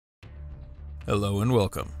Hello and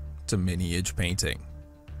welcome to Miniage Painting.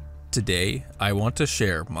 Today, I want to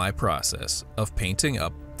share my process of painting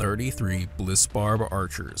up 33 Bliss Barb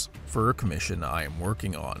archers for a commission I am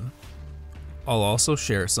working on. I'll also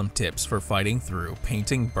share some tips for fighting through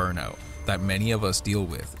painting burnout that many of us deal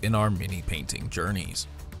with in our mini painting journeys.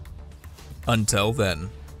 Until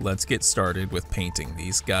then, let's get started with painting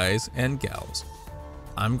these guys and gals.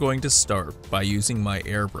 I'm going to start by using my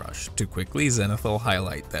airbrush to quickly zenithal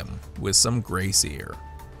highlight them with some gray sear.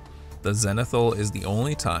 The zenithal is the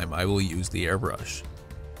only time I will use the airbrush,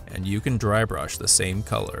 and you can dry brush the same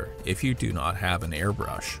color if you do not have an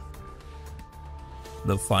airbrush.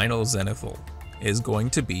 The final zenithal is going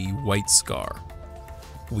to be White Scar.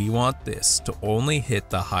 We want this to only hit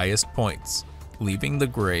the highest points, leaving the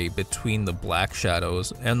gray between the black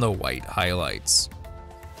shadows and the white highlights.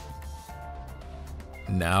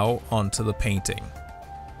 Now onto the painting.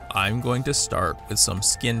 I'm going to start with some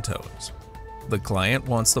skin tones. The client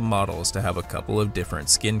wants the models to have a couple of different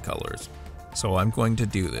skin colors, so I'm going to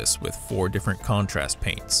do this with 4 different contrast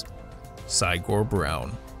paints: Cygor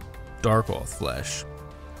Brown, Darkoth Flesh,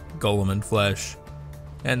 Guilliman Flesh,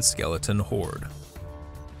 and Skeleton Horde.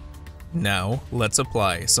 Now let's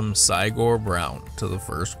apply some Cygor Brown to the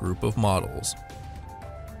first group of models.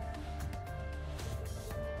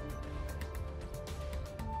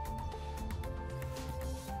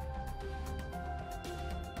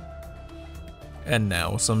 And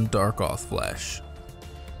now some Darkoth Flesh.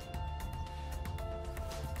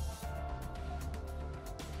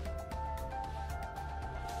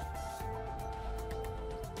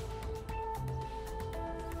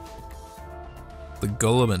 The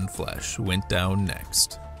Guilliman Flesh went down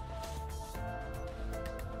next.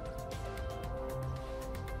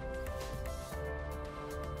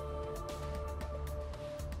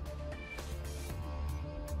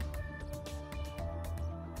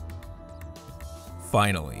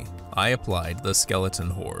 Finally, I applied the Skeleton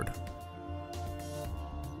Horde.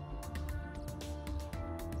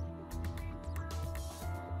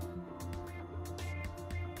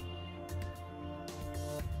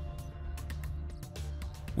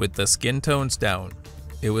 With the skin tones down,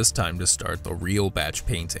 it was time to start the real batch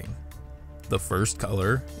painting. The first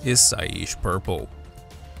color is Cyish Purple.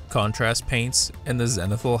 Contrast paints and the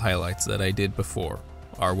zenithal highlights that I did before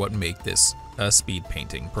are what make this a speed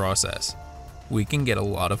painting process. We can get a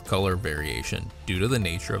lot of color variation due to the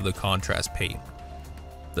nature of the contrast paint.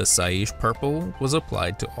 The Cyish Purple was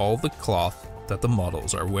applied to all the cloth that the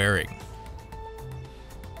models are wearing.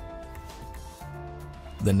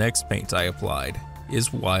 The next paint I applied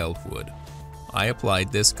is Wildwood. I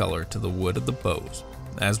applied this color to the wood of the bows,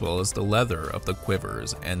 as well as the leather of the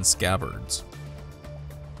quivers and scabbards.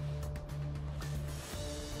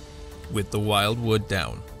 With the Wildwood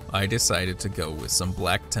down, I decided to go with some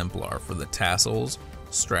Black Templar for the tassels,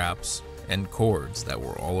 straps, and cords that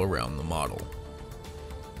were all around the model.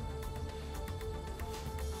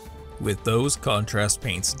 With those contrast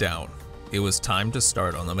paints down, it was time to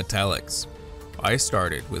start on the metallics. I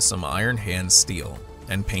started with some Iron Hand steel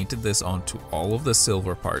and painted this onto all of the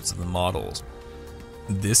silver parts of the models.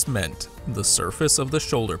 This meant the surface of the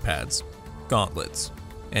shoulder pads, gauntlets,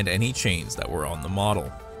 and any chains that were on the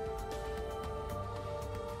model.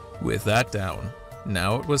 With that down,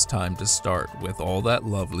 now it was time to start with all that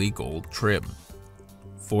lovely gold trim.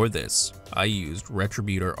 For this, I used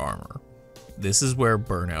Retributor armor. This is where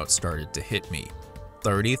burnout started to hit me.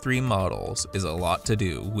 33 models is a lot to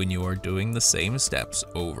do when you are doing the same steps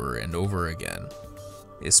over and over again,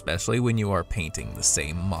 especially when you are painting the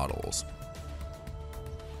same models.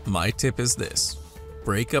 My tip is this: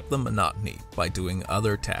 break up the monotony by doing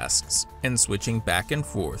other tasks and switching back and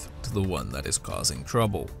forth to the one that is causing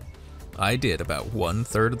trouble. I did about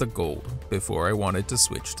 1/3 of the gold before I wanted to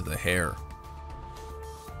switch to the hair.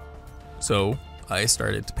 So I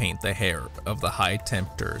started to paint the hair of the High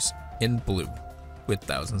Tempters in blue with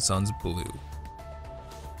Thousand Suns blue,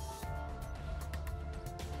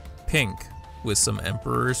 pink with some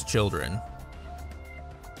Emperor's Children,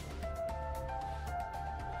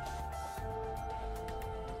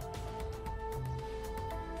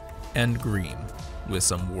 and green with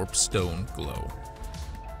some Warpstone glow.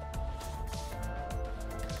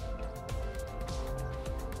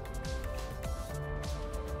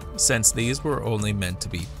 Since these were only meant to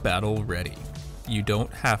be battle ready, you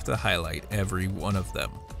don't have to highlight every one of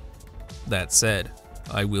them. That said,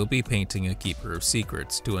 I will be painting a Keeper of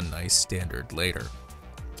Secrets to a nice standard later.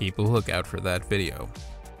 Keep a lookout for that video.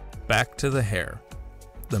 Back to the hair.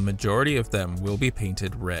 The majority of them will be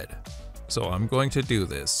painted red, so I'm going to do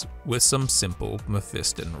this with some simple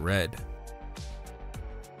Mephiston red.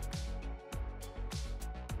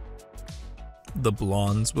 The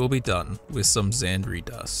blondes will be done with some Xandri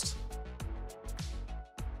dust.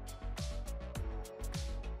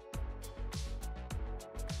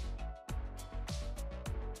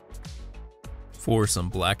 For some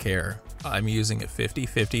black hair, I'm using a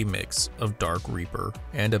 50-50 mix of Dark Reaper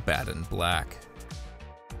and Abaddon Black.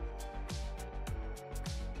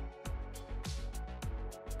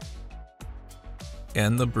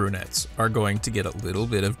 And the brunettes are going to get a little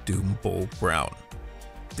bit of Doom Bowl Brown.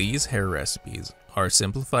 These hair recipes are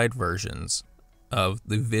simplified versions of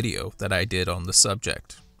the video that I did on the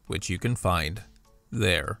subject, which you can find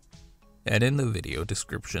there and in the video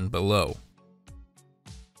description below.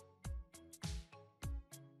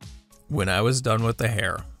 When I was done with the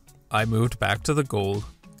hair, I moved back to the gold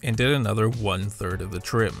and did another 1/3 of the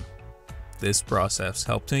trim. This process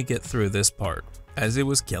helped me get through this part as it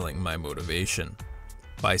was killing my motivation.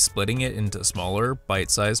 By splitting it into smaller,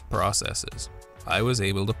 bite-sized processes, I was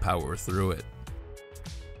able to power through it.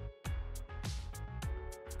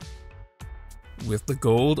 With the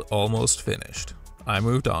gold almost finished, I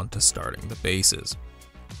moved on to starting the bases.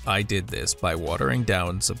 I did this by watering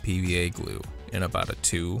down some PVA glue in about a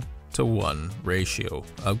 2:1 ratio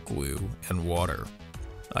of glue and water.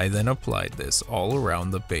 I then applied this all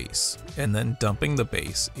around the base and then dumping the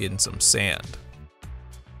base in some sand.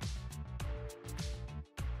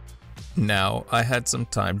 Now I had some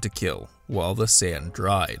time to kill while the sand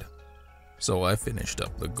dried, so I finished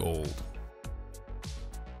up the gold.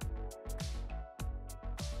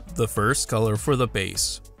 The first color for the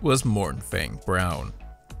base was Mornfang Brown.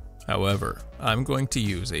 However, I'm going to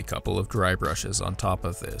use a couple of dry brushes on top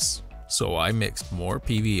of this, so I mixed more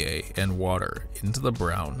PVA and water into the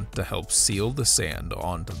brown to help seal the sand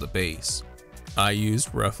onto the base. I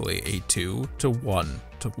used roughly a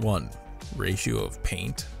 2:1 ratio of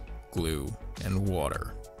paint, glue, and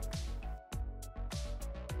water.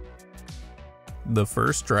 The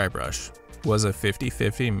first dry brush was a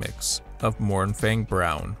 50-50 mix of Mornfang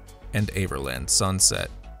Brown and Averland Sunset.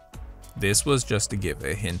 This was just to give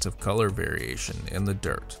a hint of color variation in the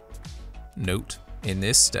dirt. Note, in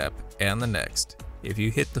this step and the next, if you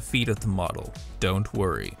hit the feet of the model, don't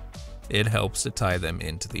worry. It helps to tie them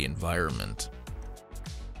into the environment.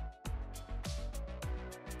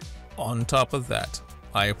 On top of that,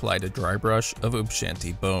 I applied a dry brush of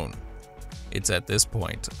Ubshanti Bone. It's at this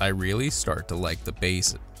point I really start to like the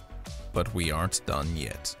base, but we aren't done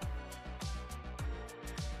yet.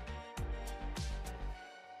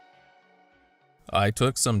 I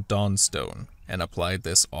took some Dawnstone and applied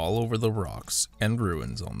this all over the rocks and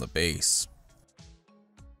ruins on the base.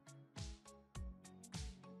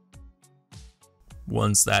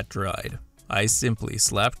 Once that dried, I simply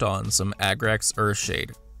slapped on some Agrax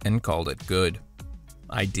Earthshade and called it good.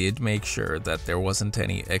 I did make sure that there wasn't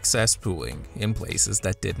any excess pooling in places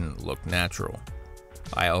that didn't look natural.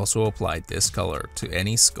 I also applied this color to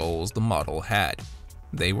any skulls the model had.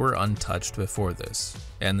 They were untouched before this,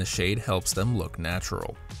 and the shade helps them look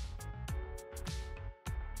natural.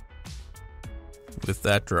 With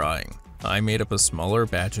that drying, I made up a smaller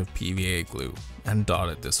batch of PVA glue and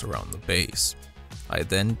dotted this around the base. I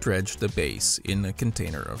then dredged the base in a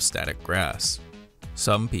container of static grass.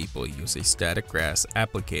 Some people use a static grass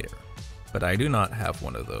applicator, but I do not have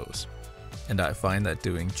one of those, and I find that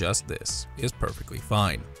doing just this is perfectly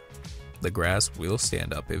fine. The grass will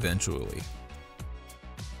stand up eventually.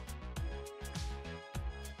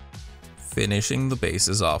 Finishing the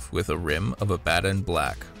bases off with a rim of Abaddon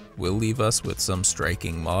Black will leave us with some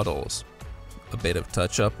striking models. A bit of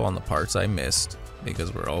touch up on the parts I missed,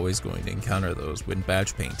 because we're always going to encounter those when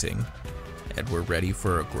badge painting, and we're ready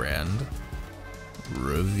for a grand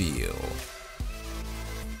reveal.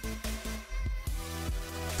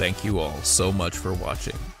 Thank you all so much for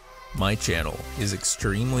watching. My channel is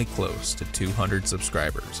extremely close to 200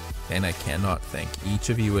 subscribers, and I cannot thank each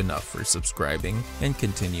of you enough for subscribing and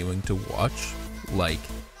continuing to watch, like,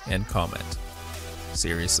 and comment.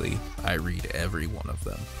 Seriously, I read every one of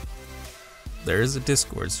them. There is a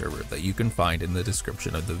Discord server that you can find in the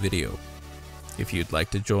description of the video. If you'd like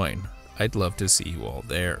to join, I'd love to see you all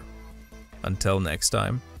there. Until next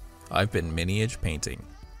time, I've been Mini Edge Painting,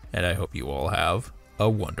 and I hope you all have a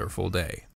wonderful day.